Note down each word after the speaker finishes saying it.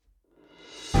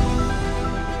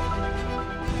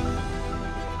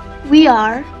We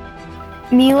are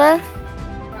Mila,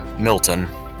 Milton,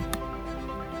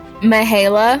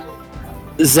 Mahala,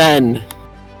 Zen,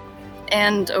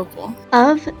 and Opal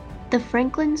of the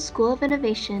Franklin School of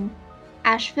Innovation,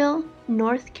 Asheville,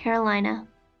 North Carolina.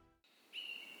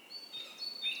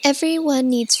 Everyone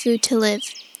needs food to live.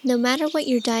 No matter what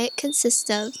your diet consists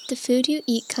of, the food you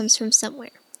eat comes from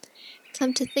somewhere.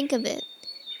 Come to think of it,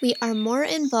 we are more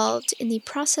involved in the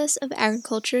process of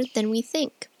agriculture than we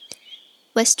think.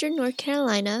 Western North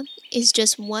Carolina is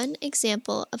just one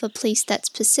example of a place that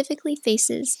specifically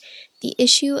faces the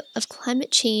issue of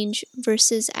climate change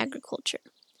versus agriculture.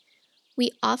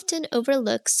 We often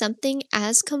overlook something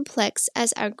as complex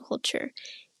as agriculture,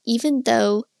 even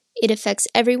though it affects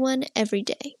everyone every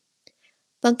day.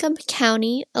 Buncombe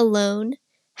County alone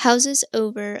houses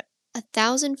over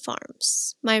 1,000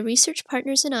 farms. My research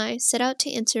partners and I set out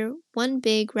to answer one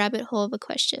big rabbit hole of a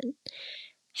question.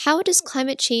 How does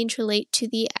climate change relate to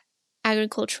the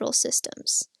agricultural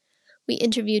systems? We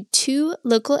interviewed 2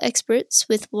 local experts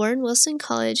with Warren Wilson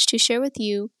College to share with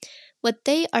you what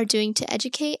they are doing to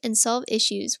educate and solve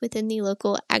issues within the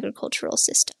local agricultural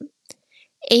system.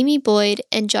 Amy Boyd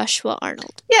and Joshua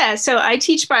Arnold. Yeah, so I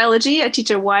teach biology. I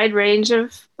teach a wide range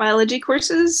of biology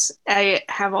courses. I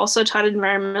have also taught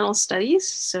environmental studies,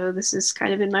 so this is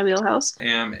kind of in my wheelhouse. I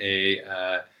am a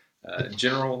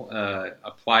general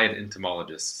applied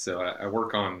entomologist, so I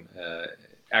work on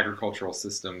agricultural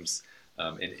systems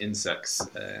and insects,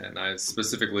 and I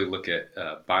specifically look at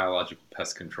biological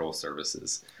pest control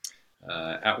services.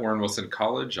 At Warren Wilson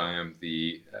College, I am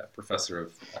the professor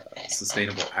of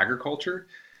sustainable agriculture.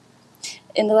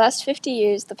 In the last 50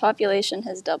 years, the population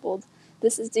has doubled.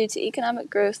 This is due to economic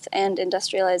growth and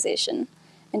industrialization.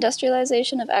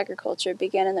 Industrialization of agriculture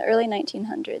began in the early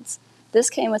 1900s. This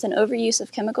came with an overuse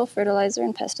of chemical fertilizer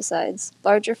and pesticides,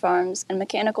 larger farms, and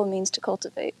mechanical means to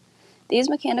cultivate. These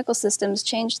mechanical systems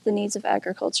changed the needs of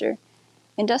agriculture.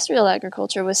 Industrial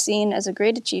agriculture was seen as a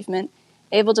great achievement,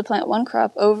 able to plant one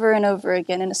crop over and over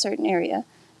again in a certain area,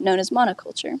 known as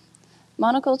monoculture.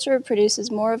 Monoculture produces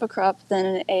more of a crop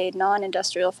than a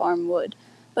non-industrial farm would,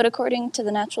 but according to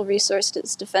the Natural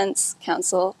Resources Defense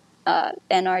Council,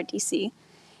 NRDC,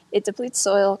 it depletes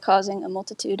soil, causing a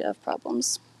multitude of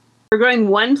problems. We're growing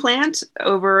one plant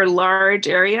over a large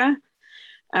area.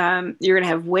 You're going to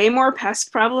have way more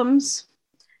pest problems.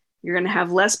 You're going to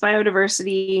have less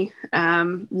biodiversity,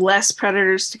 less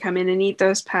predators to come in and eat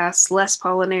those pests, less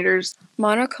pollinators.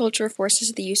 Monoculture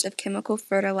forces the use of chemical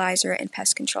fertilizer and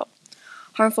pest control.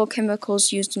 Harmful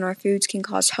chemicals used in our foods can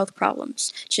cause health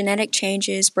problems, genetic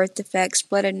changes, birth defects,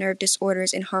 blood and nerve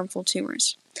disorders, and harmful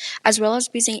tumors, as well as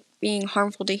being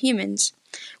harmful to humans.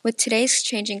 With today's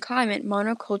changing climate,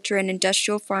 monoculture and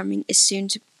industrial farming is soon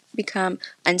to become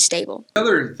unstable. The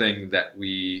other thing that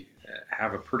we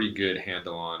have a pretty good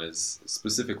handle on is,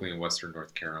 specifically in Western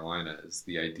North Carolina, is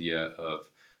the idea of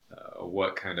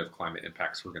what kind of climate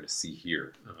impacts we're going to see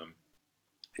here.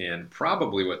 And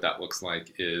probably what that looks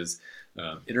like is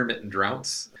intermittent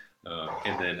droughts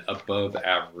and then above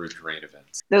average rain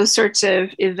events. Those sorts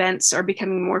of events are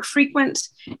becoming more frequent,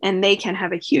 and they can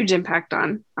have a huge impact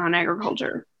on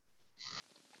agriculture.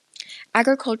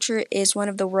 Agriculture is one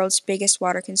of the world's biggest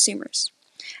water consumers.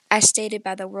 As stated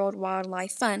by the World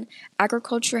Wildlife Fund,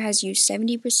 agriculture has used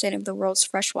 70% of the world's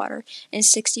fresh water, and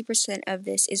 60% of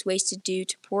this is wasted due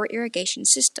to poor irrigation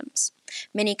systems.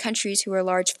 Many countries who are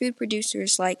large food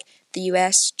producers like the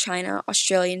US, China,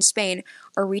 Australia, and Spain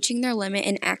are reaching their limit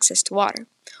in access to water.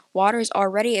 Water is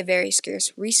already a very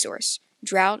scarce resource.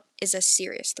 Drought is a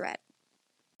serious threat.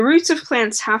 The roots of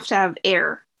plants have to have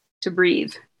air to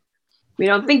breathe. We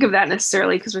don't think of that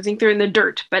necessarily because we think they're in the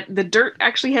dirt, but the dirt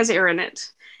actually has air in it,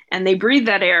 and they breathe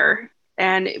that air,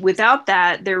 and without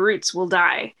that, their roots will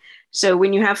die. So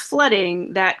when you have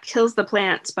flooding, that kills the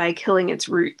plants by killing its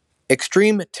roots.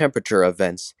 Extreme temperature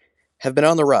events have been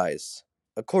on the rise.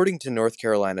 According to North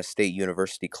Carolina State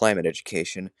University Climate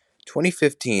Education,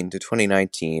 2015 to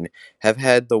 2019 have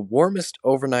had the warmest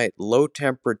overnight low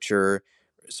temperatures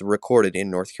recorded in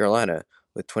North Carolina,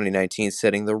 with 2019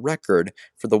 setting the record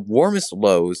for the warmest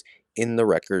lows in the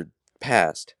record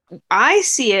past. I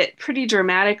see it pretty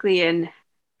dramatically in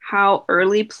how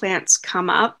early plants come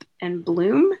up and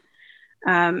bloom,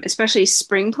 especially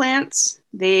spring plants.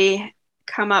 They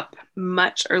come up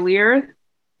much earlier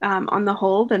on the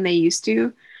whole than they used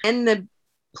to. And the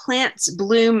plants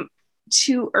bloom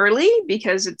too early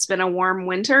because it's been a warm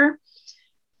winter.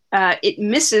 It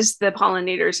misses the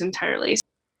pollinators entirely.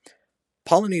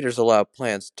 Pollinators allow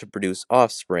plants to produce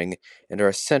offspring and are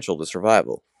essential to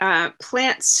survival.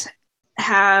 Plants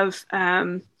have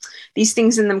these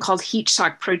things in them called heat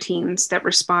shock proteins that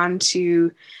respond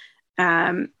to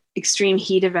extreme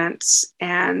heat events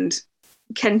and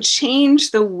can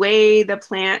change the way the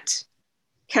plant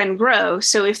can grow.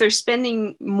 So if they're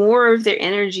spending more of their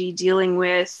energy dealing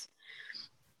with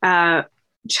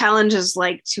challenges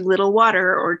like too little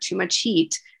water or too much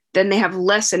heat, then they have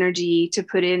less energy to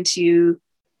put into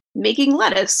making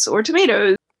lettuce or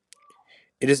tomatoes.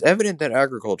 It is evident that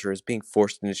agriculture is being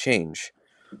forced into change.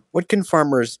 What can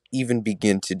farmers even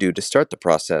begin to do to start the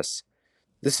process?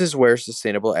 This is where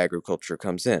sustainable agriculture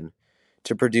comes in,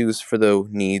 to produce for the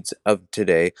needs of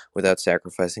today without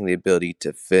sacrificing the ability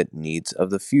to fit needs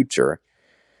of the future.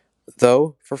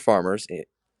 Though, for farmers,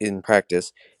 in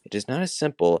practice, it is not as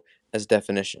simple as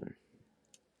definition.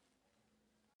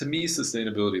 To me,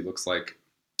 sustainability looks like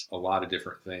a lot of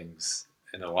different things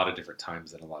in a lot of different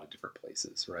times in a lot of different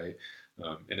places, right?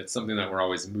 And it's something that we're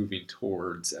always moving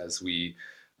towards as we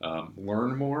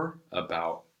learn more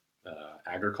about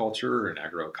agriculture and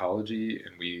agroecology,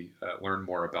 and we learn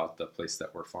more about the place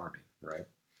that we're farming, right?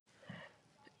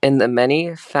 In the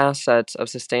many facets of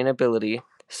sustainability,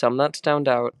 some that stand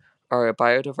out are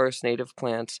biodiverse native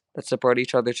plants that support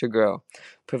each other to grow,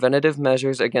 preventative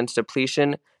measures against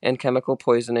depletion and chemical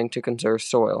poisoning to conserve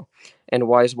soil, and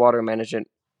wise water management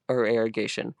or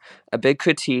irrigation. A big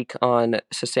critique on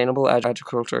sustainable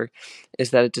agriculture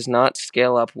is that it does not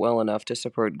scale up well enough to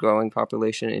support growing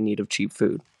population in need of cheap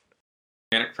food.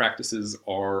 Organic practices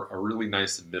are a really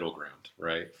nice middle ground,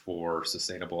 right, for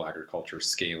sustainable agriculture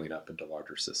scaling up into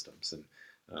larger systems. And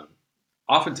um,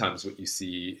 oftentimes, what you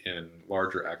see in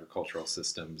larger agricultural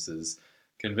systems is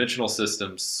conventional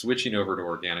systems switching over to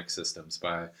organic systems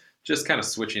by just kind of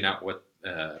switching out what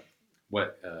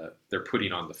they're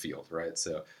putting on the field, right?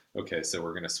 So, okay, so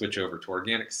we're going to switch over to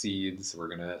organic seeds, we're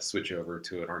going to switch over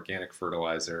to an organic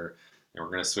fertilizer, and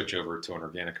we're going to switch over to an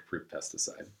organic approved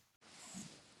pesticide.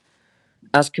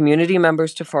 As community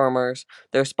members to farmers,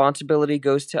 the responsibility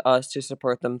goes to us to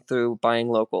support them through buying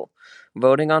local,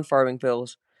 voting on farming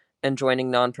bills, and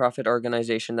joining nonprofit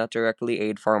organizations that directly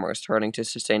aid farmers turning to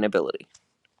sustainability.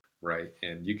 Right,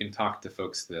 and you can talk to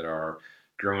folks that are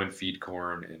growing feed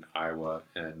corn in Iowa,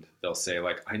 and they'll say,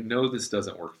 like, I know this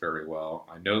doesn't work very well.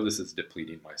 I know this is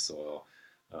depleting my soil,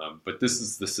 but this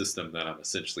is the system that I'm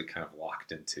essentially kind of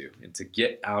locked into. And to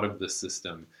get out of this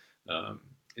system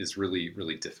is really,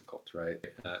 really difficult, right?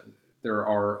 There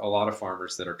are a lot of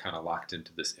farmers that are kind of locked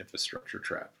into this infrastructure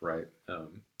trap, right?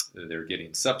 They're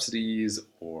getting subsidies,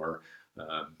 or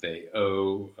they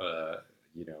owe,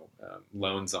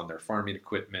 loans on their farming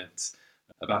equipment.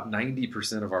 About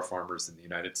 90% of our farmers in the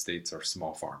United States are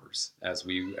small farmers, as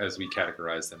we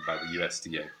categorize them by the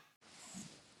USDA.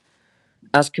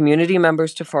 As community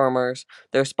members to farmers,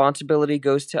 the responsibility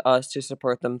goes to us to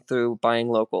support them through buying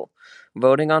local,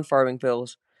 voting on farming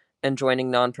bills, and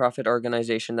joining nonprofit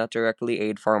organizations that directly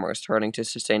aid farmers turning to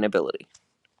sustainability.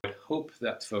 I hope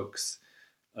that folks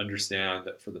understand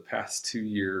that for the past 2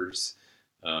 years,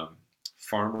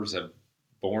 farmers have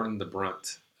borne the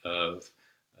brunt of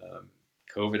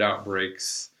COVID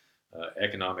outbreaks,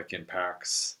 economic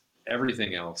impacts,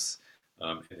 everything else,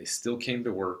 and they still came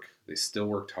to work. They still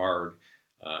worked hard,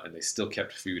 and they still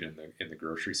kept food in the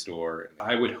grocery store. And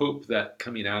I would hope that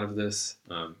coming out of this,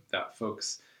 that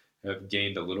folks have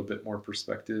gained a little bit more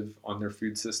perspective on their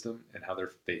food system and how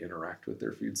they interact with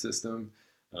their food system,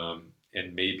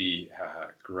 and maybe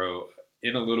grow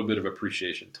in a little bit of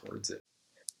appreciation towards it.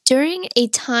 During a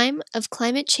time of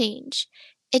climate change,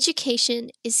 education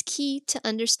is key to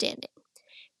understanding.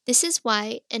 This is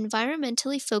why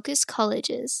environmentally focused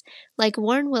colleges like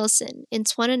Warren Wilson in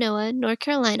Swannanoa, North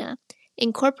Carolina,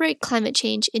 incorporate climate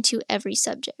change into every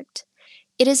subject.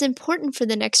 It is important for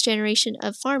the next generation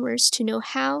of farmers to know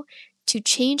how to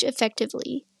change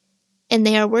effectively, and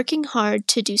they are working hard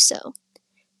to do so.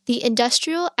 The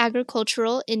industrial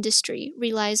agricultural industry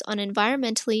relies on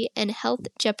environmentally and health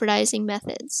jeopardizing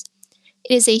methods.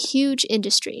 It is a huge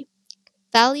industry,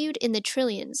 valued in the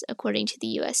trillions according to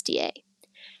the USDA.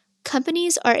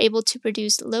 Companies are able to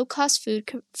produce low-cost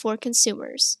food for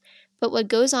consumers, but what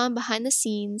goes on behind the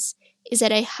scenes is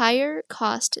at a higher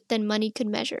cost than money could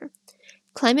measure.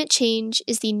 Climate change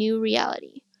is the new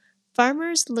reality.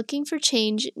 Farmers looking for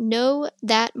change know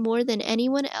that more than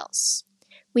anyone else.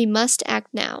 We must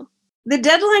act now. The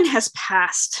deadline has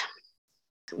passed.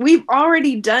 We've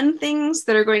already done things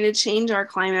that are going to change our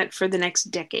climate for the next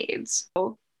decades.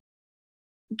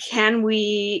 Can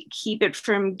we keep it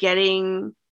from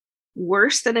getting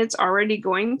worse than it's already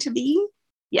going to be?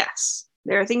 Yes.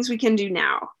 There are things we can do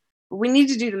now. But we need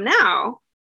to do them now,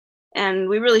 and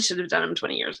we really should have done them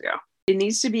 20 years ago. It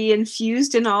needs to be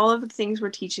infused in all of the things we're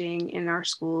teaching in our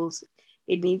schools.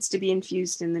 It needs to be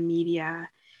infused in the media,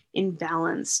 in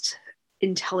balanced,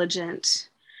 intelligent,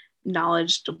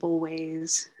 knowledgeable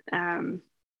ways.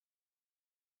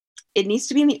 It needs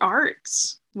to be in the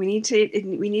arts. We need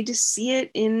to see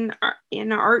it in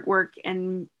artwork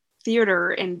and theater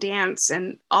and dance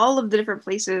and all of the different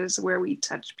places where we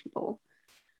touch people,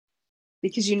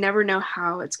 because you never know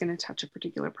how it's going to touch a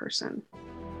particular person.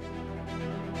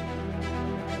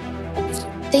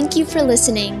 Thank you for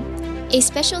listening. A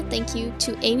special thank you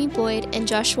to Amy Boyd and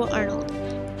Joshua Arnold,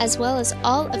 as well as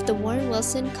all of the Warren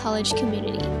Wilson College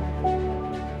community.